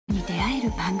れ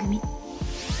る番組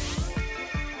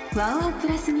ワウワウプ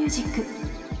ラスミュージック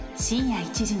深夜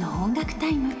1時の音楽タ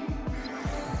イム。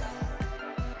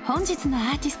本日の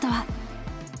アーティストは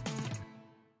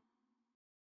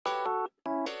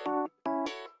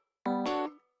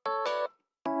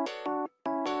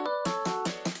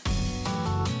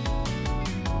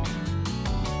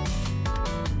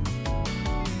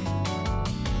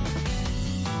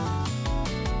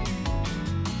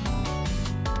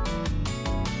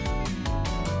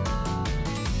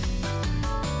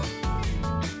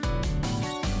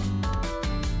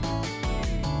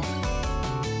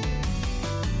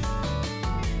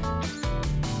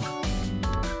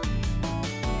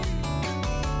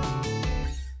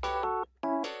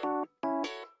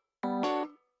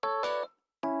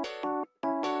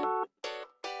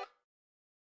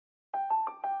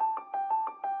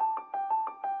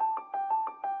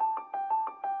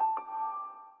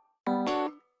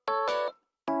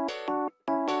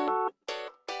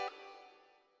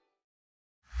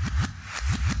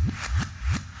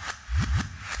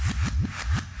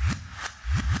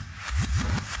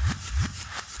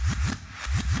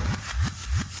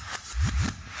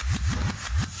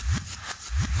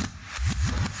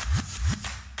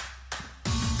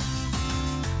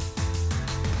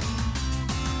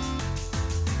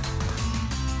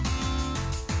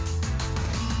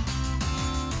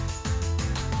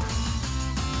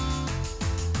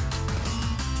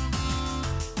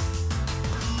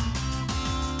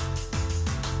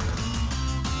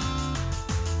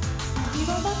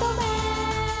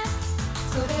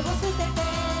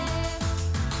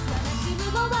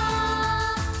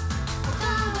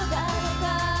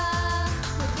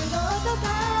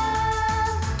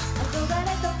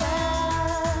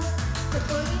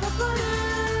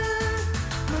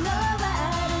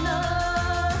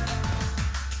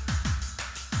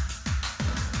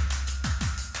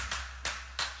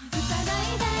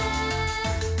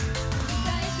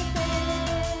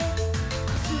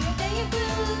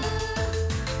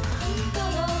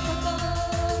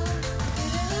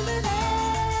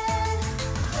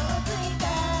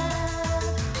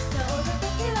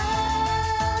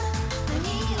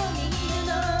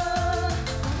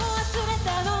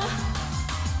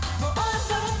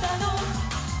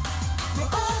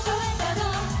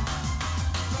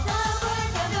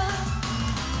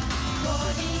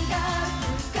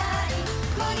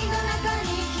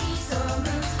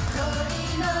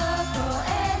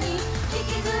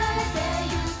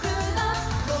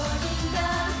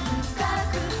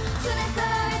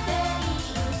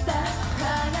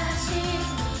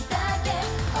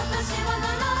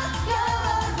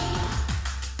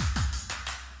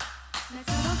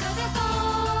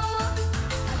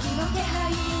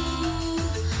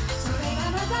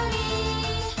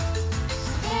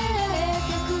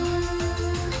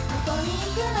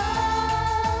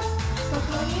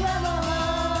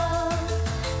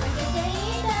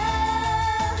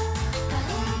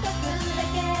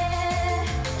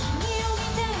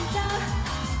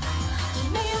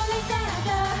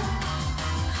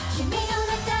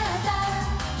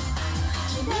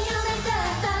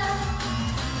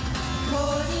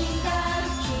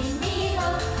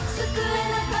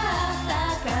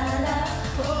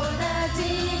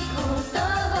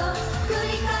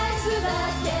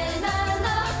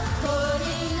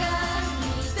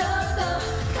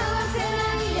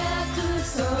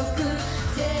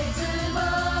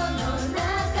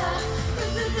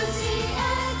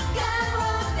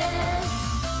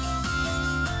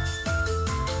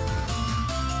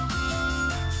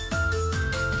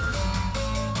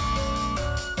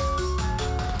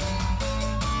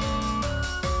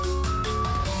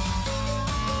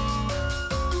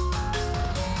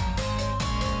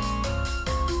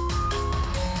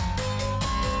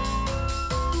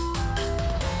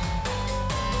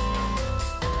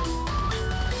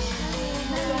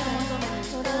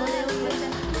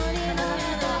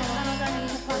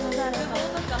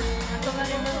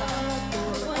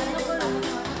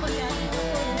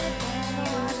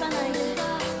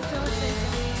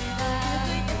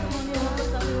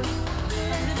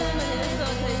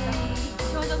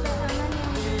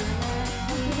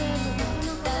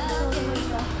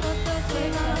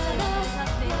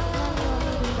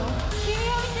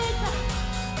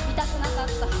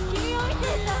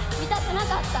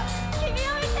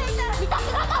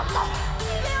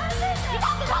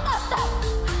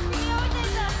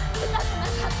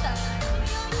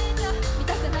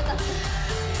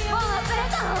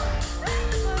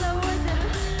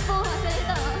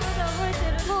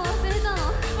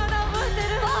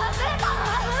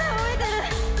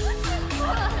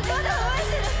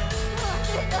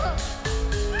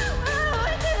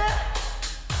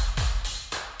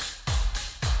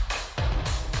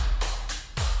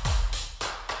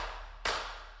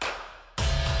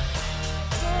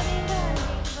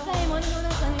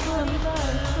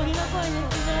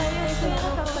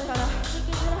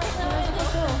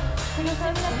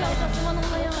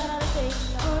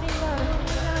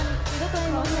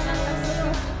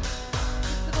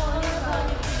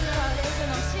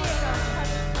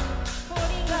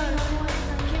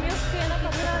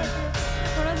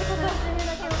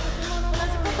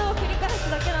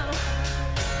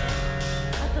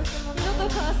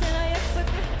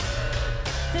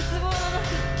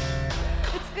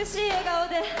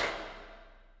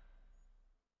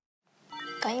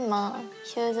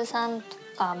ヒューズさんと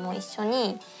かも一緒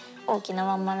に大きな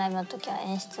ワンマンライブの時は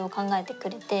演出を考えてく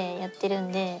れてやってる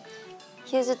んで、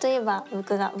ヒューズといえばブ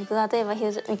クガといえばヒュ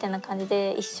ーズみたいな感じ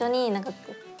で一緒になんか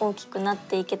大きくなっ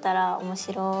ていけたら面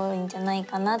白いんじゃない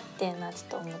かなっていうのはち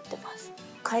ょっと思ってます。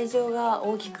会場が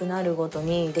大きくなるごと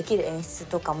にできる演出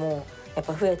とかもやっ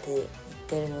ぱ増えていっ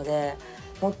てるので、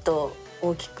もっと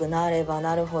大きくなれば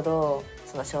なるほど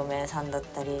その照明さんだっ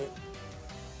たり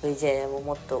VJ も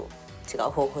もっと違う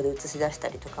方法で映し出した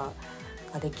りとか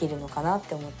ができるのかなっ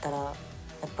て思ったら、や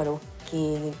っぱり大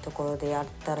きいところでやっ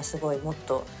たらすごいもっ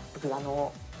と僕がそ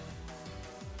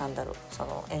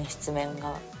の演出面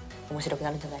が面白く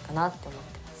なるんじゃないかなって思っ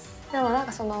てます。でもなん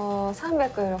かその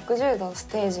360度ス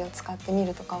テージを使ってみ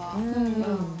るとかは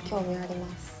興味あり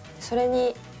ます。それ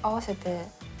に合わせて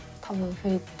多分振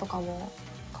りとかも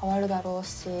変わるだろう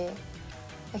し、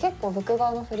結構ブク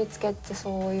ガの振り付けってそ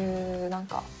ういうなん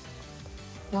てい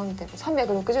うの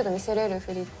360度見せれる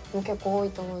振りも結構多い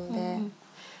と思うので、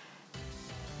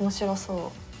面白そ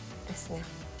うですね。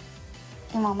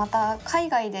今また海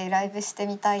外でライブして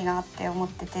みたいなって思っ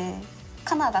てて、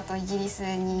カナダとイギリス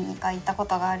に2回行ったこ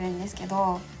とがあるんですけ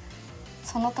ど、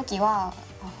その時は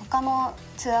他の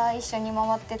ツアー一緒に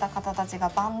回ってた方たちが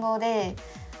バン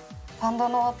ド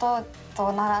の音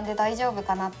と並んで大丈夫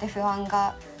かなって不安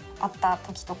があった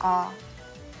時とか、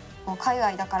もう海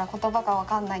外だから言葉が分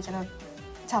かんないけど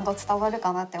ちゃんと伝わる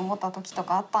かなって思った時と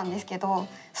かあったんですけど、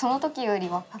その時より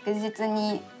は確実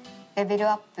にレベル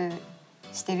アップ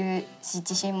してるし、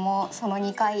自信もその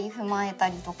2回踏まえた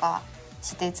りとか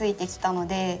してついてきたの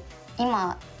で、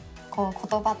今こう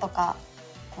言葉とか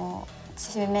こう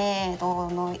知名度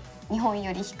の日本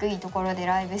より低いところで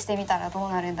ライブしてみたらどう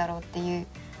なるんだろうっていう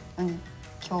のに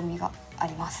興味があ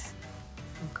ります。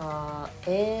なんか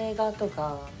映画と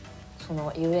かそ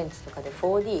の遊園地とかで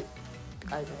 4D と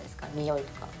かあるじゃないですか、匂い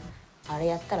とか、あれ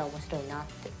やったら面白いなっ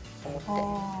て思っ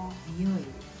て。匂い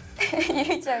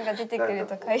ゆいちゃんが出てくる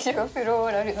と会場フロ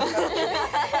ーラルのか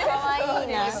わい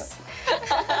いな。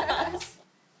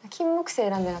金木犀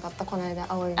選んでなかった？この間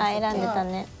青いの。選んでた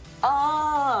ね。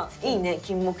いいね、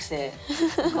金木犀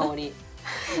の香り。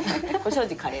これ正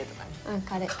直カレーとかね。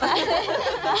カレー。カレ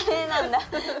ーなんだ。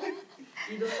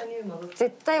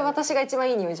絶対私が一番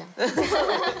いい匂いじゃん。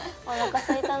お腹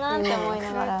空いたなって思い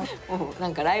ながら。もうな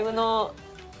んかライブの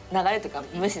流れとか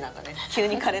無視なんだね。急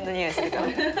にカレーの匂いするから。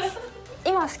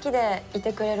今好きでい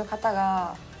てくれる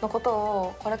方のこと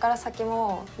をこれから先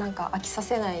もなんか飽きさ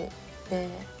せないで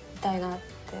いたいなっ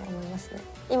て思いますね。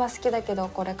今好きだけど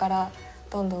これから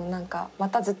どんどんなんかま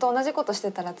たずっと同じことし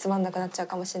てたらつまんなくなっちゃう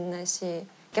かもしれないし、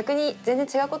逆に全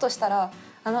然違うことしたら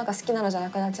なんか好きなのじゃ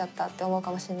なくなっちゃったって思うか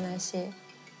もしれないし、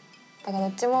だから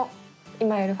どっちも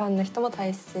今いるファンの人も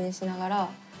大切にしながら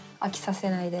飽きさせ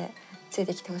ないでつい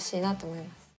てきてほしいなと思います。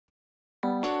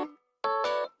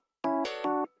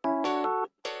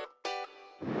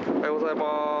おはようござい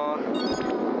ま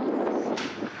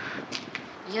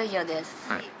す。いよいよです、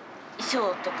衣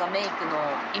装とかメイクの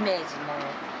イメージも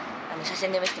写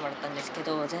真で見せてもらったんですけ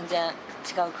ど、全然違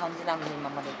う感じなので今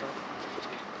までと。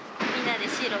みんなで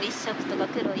白一色とか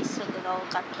黒一色が多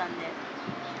かったんで、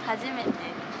初めてか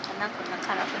な、こんな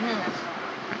カラフルな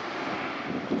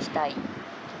の。したい。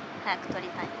早く撮り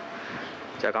たい。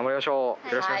じゃあ頑張りましょう。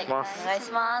よろしくお願いします。お願い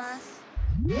します。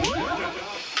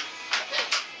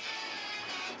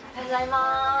おはようございます。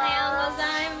おはようござ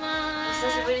います。お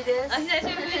久しぶりです。お久しぶ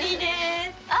りで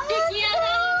す。出来上が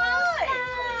りまし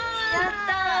た。やっ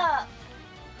た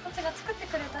こっちが作って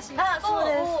くれたし。そうです。や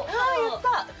っ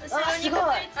た。後ろにか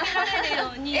かりつけられる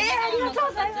ようにありがとう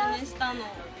ございます。形にしたの。や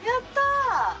っ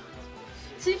た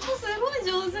尻尾すごい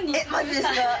上手に。マジです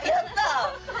か？やっ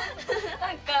た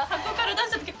なんか箱から出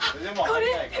した時、こ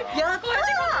れやった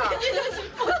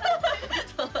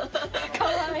可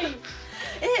愛い。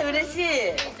嬉しい。ゆ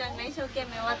いちゃんが一生懸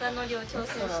命綿の量調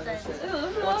整したり。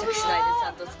横着しないでちゃ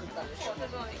んと作ったんですよ。す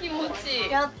ごい気持ちいい。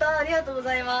やった、ありがとうご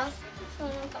ざいます。そう、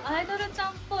なんかアイドルちゃ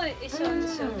んっぽい衣装に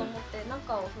しようと思って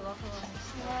中をふわふわに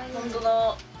して。本当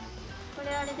だ。こ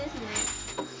れあれですね。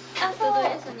アウトド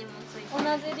レスにもついて同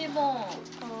じリボン。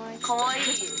可愛い。可愛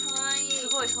い。す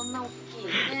ごい、そんな大きい。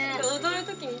ね、踊る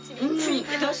時にチリチ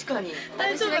リ。確かに。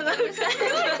大丈夫なんですか？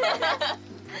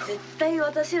絶対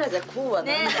私らじゃこうは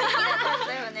ね。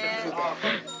だよね。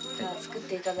じゃあ作っ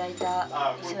ていただいた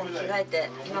衣装に着替えて、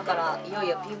今からいよい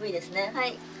よ PV ですね。は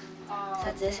い。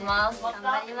撮影します。頑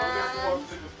張ります。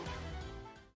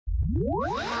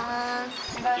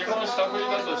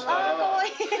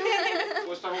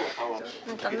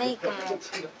なんかメイクも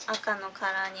赤のカ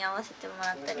ラーに合わせても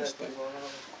らったりして、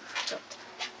ちょっ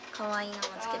と可愛いのも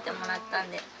つけてもらった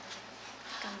んで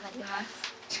頑張りま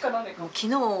す。昨日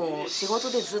仕事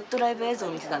でずっとライブ映像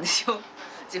を見てたんですよ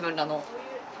自分らの。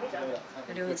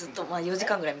それをずっと4時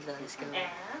間ぐらい見てたんですけど、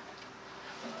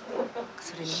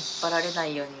それに引っ張られな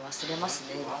いように忘れま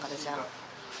すね今からじゃあ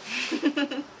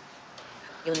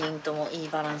4人ともいい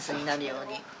バランスになるよ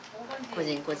うに個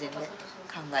人個人で考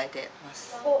えてま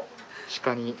す。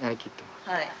鹿になりきって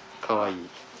ます。はい、可愛い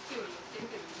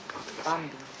バン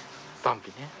ビバン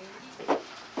ビね。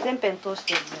全編通し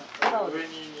て笑顔でお願いし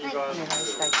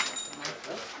たいと思います。す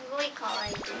ごい可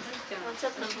愛いです。ちょ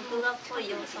っと僕がっぽい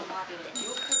要素もあってい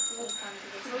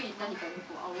い感じです。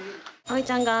葵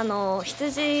ちゃんが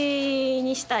羊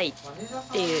にしたいっ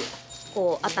ていう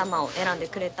頭を選んで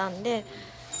くれたんで、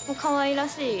もう可愛ら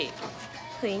しい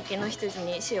雰囲気の羊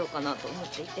にしようかなと思っ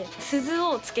ていて、鈴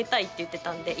をつけたいって言って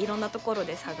たんでいろんなところ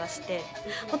で探して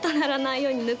音鳴らないよ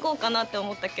うに抜こうかなって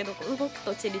思ったけど、動く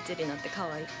とチリチリになって可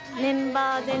愛い。メン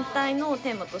バー全体の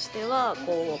テーマとしては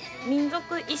民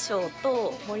族衣装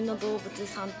と森の動物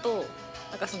さんと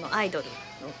なんかそのアイドルの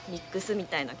ミックスみ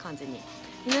たいな感じに。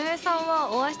井上さんは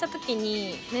お会いした時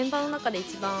にメンバーの中で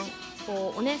一番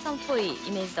お姉さんっぽいイ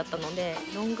メージだったので、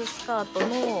ロングスカートの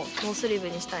ノースリーブ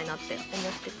にしたいなって思っ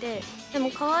てて、で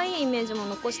も可愛いイメージも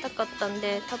残したかったん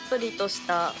で、たっぷりとし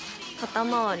た肩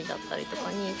周りだったりと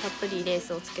かにたっぷりレー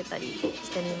スをつけたりし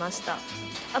てみました。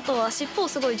あとは尻尾を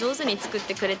すごい上手に作っ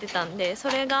てくれてたんで、そ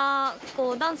れが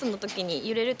ダンスの時に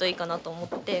揺れるといいかなと思っ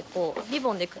てリ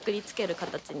ボンでくくりつける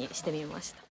形にしてみま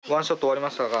した。ワンショット終わり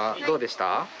ましたが、どうでし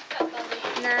た？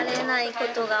慣れないこ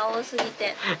とが多すぎ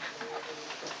て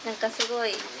なんかすご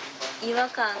い違和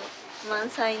感満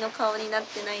載の顔になっ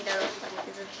てないだろうかっ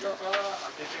てずっと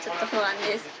ちょっと不安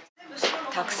です。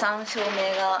たくさん照明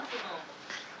が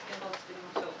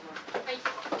当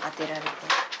てられて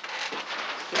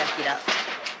キラキラさ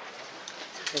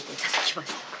せていただきま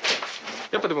した。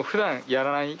やっぱでも普段や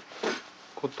らない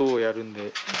ことをやるんでちょ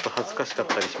っと恥ずかしかっ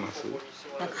たりします？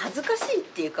なんか恥ずかしいっ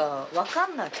ていうか分か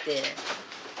んなくて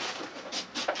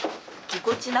ぎ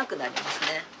こちなくなります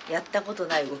ね。やったこと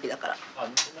ない動きだから。可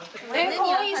愛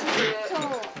いですね。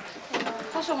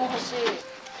箇所も欲しい。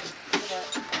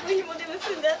紐で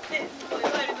結んであってすごいワ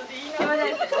イルドでいいな。今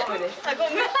です。ゴムです。あ、ゴ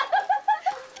ム。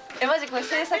マジこれ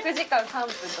制作時間3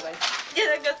分とかです。いや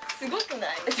なんかすごく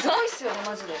ない？すごいっすよね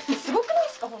マジで。すごくな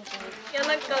いですか本当に。いや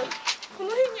なんかこ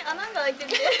の辺に穴が開いて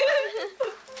て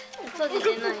閉じ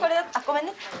てない。これごめ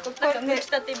んね。なんか抜き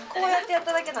たてみたいな。こうやってや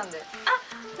っただけなんで。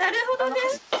なるほどね。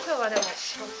今日はでも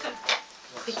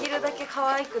できるだけ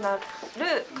可愛くなる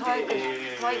可愛いポ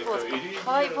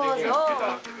ーズを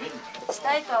し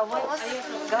たいとは思います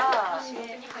が、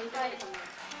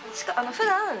普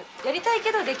段やりたい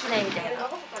けどできないみたいな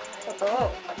ことをや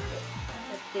っ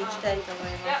ていきたいと思い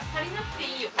ま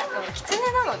す。キツネ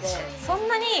なのでそん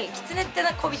なにキツネって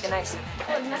こびてないですよね。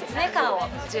キツネ感を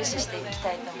重視していき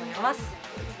たいと思います。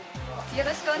よ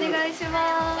ろしくお願いし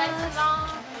ま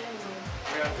す。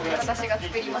私が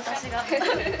作りました。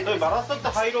バランスって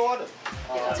灰色ある？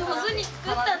上手に作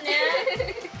ったね。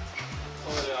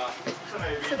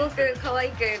すごく可愛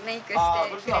くメイクし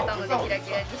てくれたので、キラ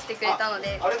キラにしてくれたの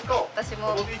で、私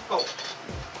も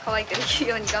可愛くでき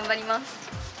るように頑張りま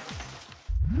す。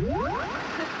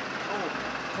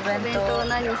お弁弁当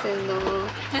何すんの？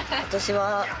私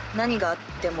は何があっ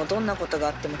てもどんなことが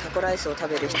あってもタコライスを食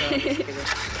べる人なんですけど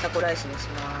タコライスにし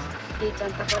ます。ゆいちゃ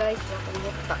んタコライスだと思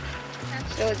った。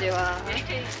庄司は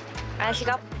私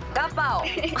がガパオ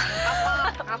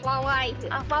アパワイフ。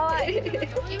アパワイ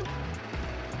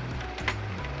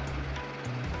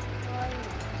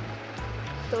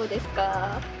どうです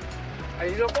か？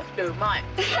色濃くてうまい。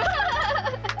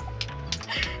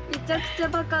めちゃくちゃ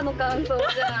バカの感想じゃん。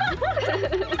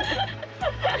色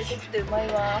濃くてうまい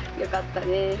わ。よかった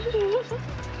ね。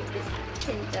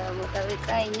ケンちゃんも食べ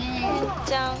たいね。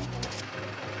ちゃん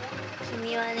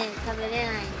君はね食べれないん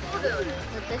だよ。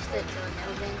私たちはねお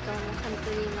弁当のカン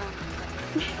トリーマーム。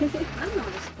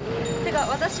てか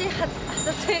私撮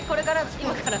影これから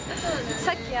今から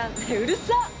さっきやってうる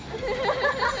さっ。テ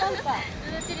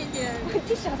ィッ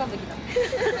シュ挟んできた。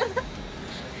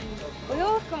お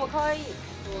洋服も可愛い。そ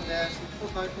うね、尻尾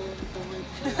最高に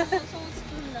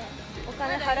お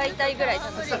金払いたいぐらい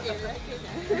楽しい。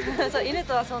そう犬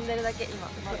と遊んでるだけ今。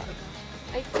まだ。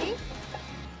あいち？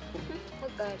わ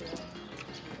かる。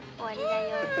終わりだよ。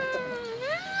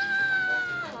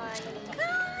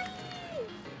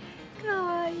か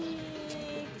わいい。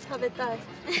食べたい。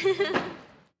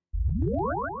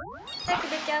早く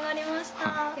出来上がりました。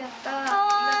やったー。かわ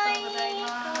いい。ありがとうござい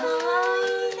ます。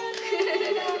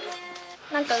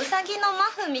なんかうさぎのマ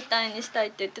フみたいにしたいっ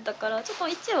て言ってたからちょっと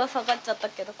位置は下がっちゃった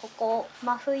けど、ここ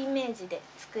マフイメージで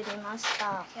作りまし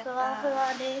た。ふわふ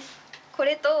わです。こ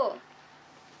れと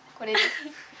これです。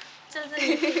上手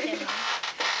についてるの。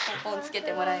ポンポンつけ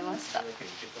てもらいました。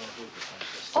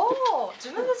おお、自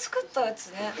分で作ったや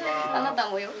つね。あなた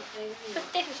もよ。振っ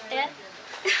て振って。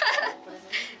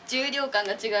重量感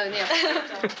が違うね。やっ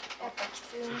ぱき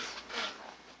つい。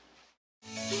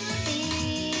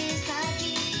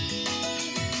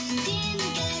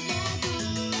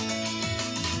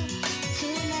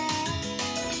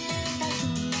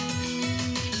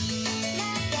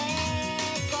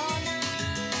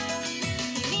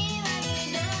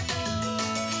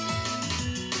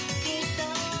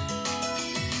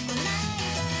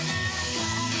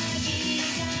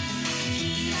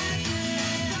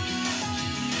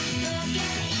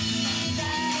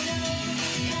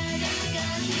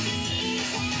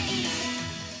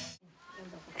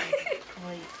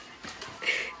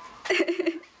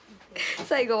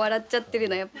最後笑っちゃってる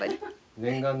な、やっぱり。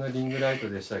念願のリングライト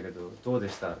でしたけど、どうで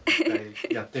した？一回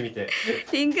やってみて。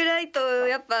リングライト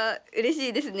やっぱ嬉し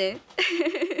いですね。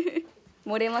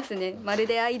漏れますね。まる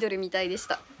でアイドルみたいでし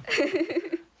た。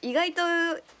意外と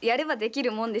やればでき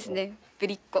るもんですね。ぶ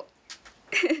りっ子。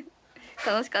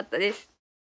楽しかったです。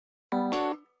ダン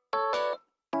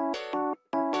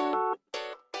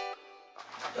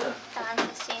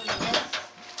スシーンです。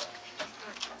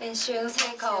練習の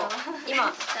成果を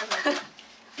今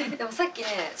でもさっきね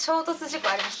衝突事故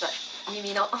ありました。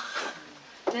耳の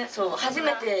ね、そう初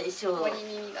めて衣装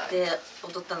で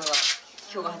踊ったのが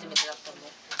今日が初めてだったんで、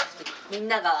みん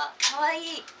なが可愛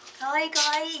い可愛い可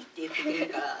愛いって言ってくれ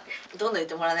るからどんどん言っ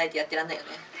てもらわないとやってらんないよね。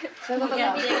そういうことだ。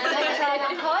なんかさ、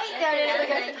可愛いって言われる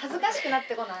時に恥ずかしくなっ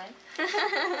てこない？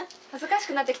恥ずかし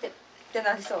くなってきてって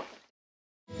なりそう。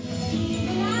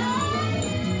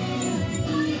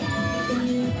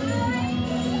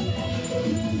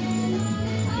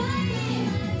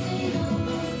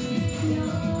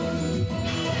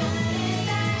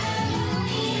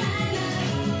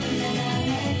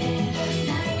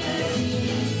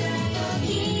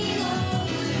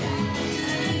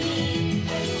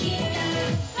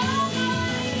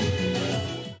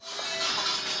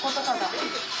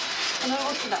この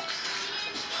動きだ。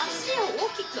足を大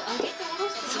きく上げて下ろ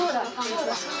す。そうだ、そう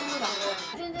だ。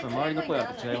周りの声は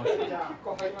違いま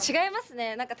す違います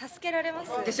ね。なんか助けられま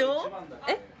す。でしょ？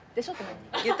でしょって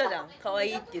何？言ったじゃん。可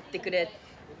愛いって言ってくれっ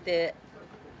て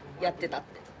やってたっ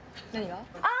て。何が？あ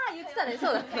あ、言ってたね。そ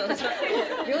うだ。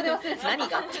秒で忘れてた。何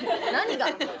が？何が？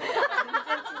全然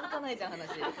続かないじゃん話。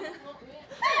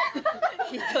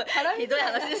ひどい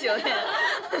話ですよね。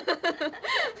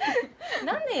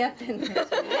何年やってんの？ひ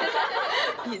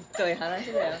どい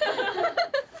話だよ。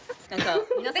なんか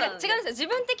皆さん、違うんですよ。自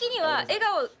分的には笑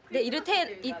顔でい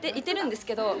てるんです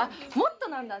けど、あ、もっと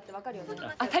なんだってわかるよね。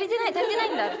あ、足りてないんだみたい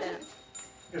な。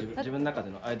自分の中で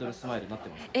のアイドルスマイルになって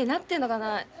ます。なってんのか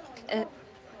な。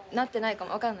なってないか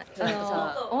もわかんない。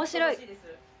面白い。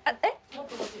あ、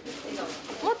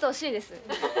もっと欲しいです。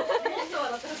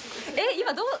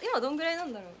今どんぐらいな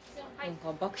んだろう。なん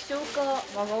か爆笑か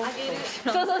真顔かもしれない。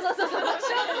そう爆笑真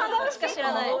顔しか知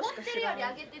らない。思ってるより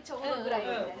上げてちょうどぐらい。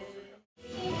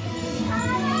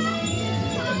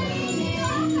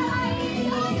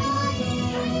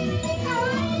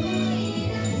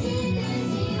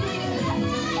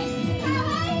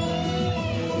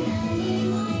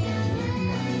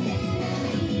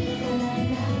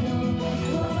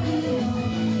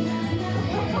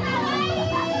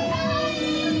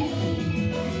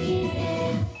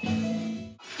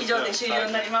以上で終了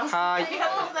になります。はい。ありが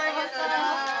とうございました。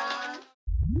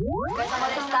お疲れ様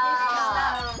でした。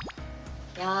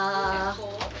いや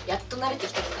ー、やっと慣れて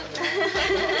きた感じ。慣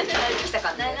れてきた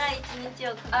感じ。長い一日を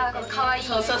あ、この可愛い。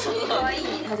そう可愛い。い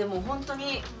やでも本当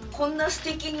にこんな素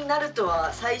敵になると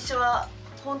は最初は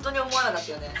本当に思わなかっ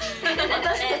たよね。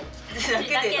私た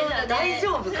ちだけで大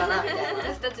丈夫かなみたいな。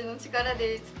私たちの力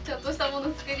でちゃんとしたも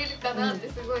の作れるかなって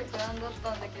すごい不安だっ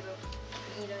たんだけど、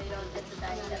いろいろお手伝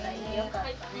いいただいてよかった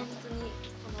ね。本当に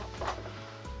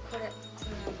こ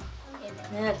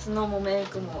れね、角もメイ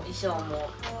クも衣装も本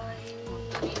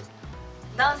当に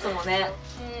ダンスもね、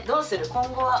どうする今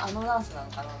後はあのダンスな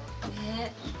のかな。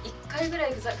ね、1回ぐら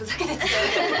いふざけてたよね。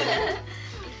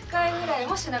1回ぐらい、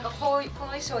もしなんかこの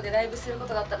衣装でライブするこ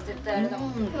とがあったら絶対あれだも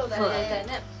ん。そうだ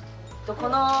ね。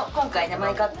今回ねマ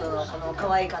イカットのこの可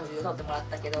愛い感じで撮ってもらっ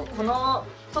たけど、この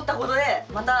撮ったことで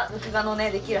また録画の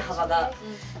ねできる幅が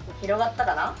広がった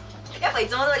かな。やっぱい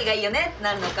つも通りがいいよねって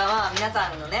なるのかは皆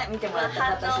さんのね見てもらっ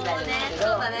た方次第なんですけ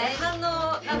ど、反応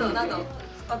など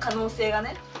まあ可能性が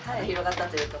ね広がった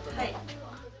ということで。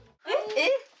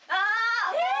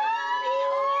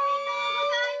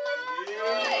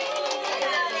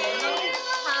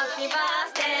Happy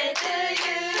birthday to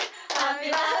you, Happy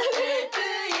birthday to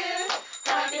you,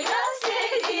 Happy birthday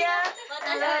dear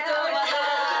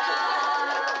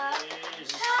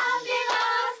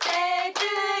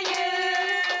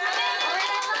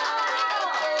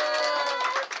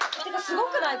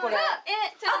ないこれ。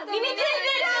ちょっと耳ついてる。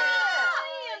可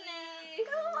愛いよね。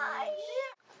可愛い。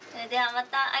それではま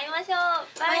た会いましょ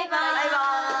う。バイバイ。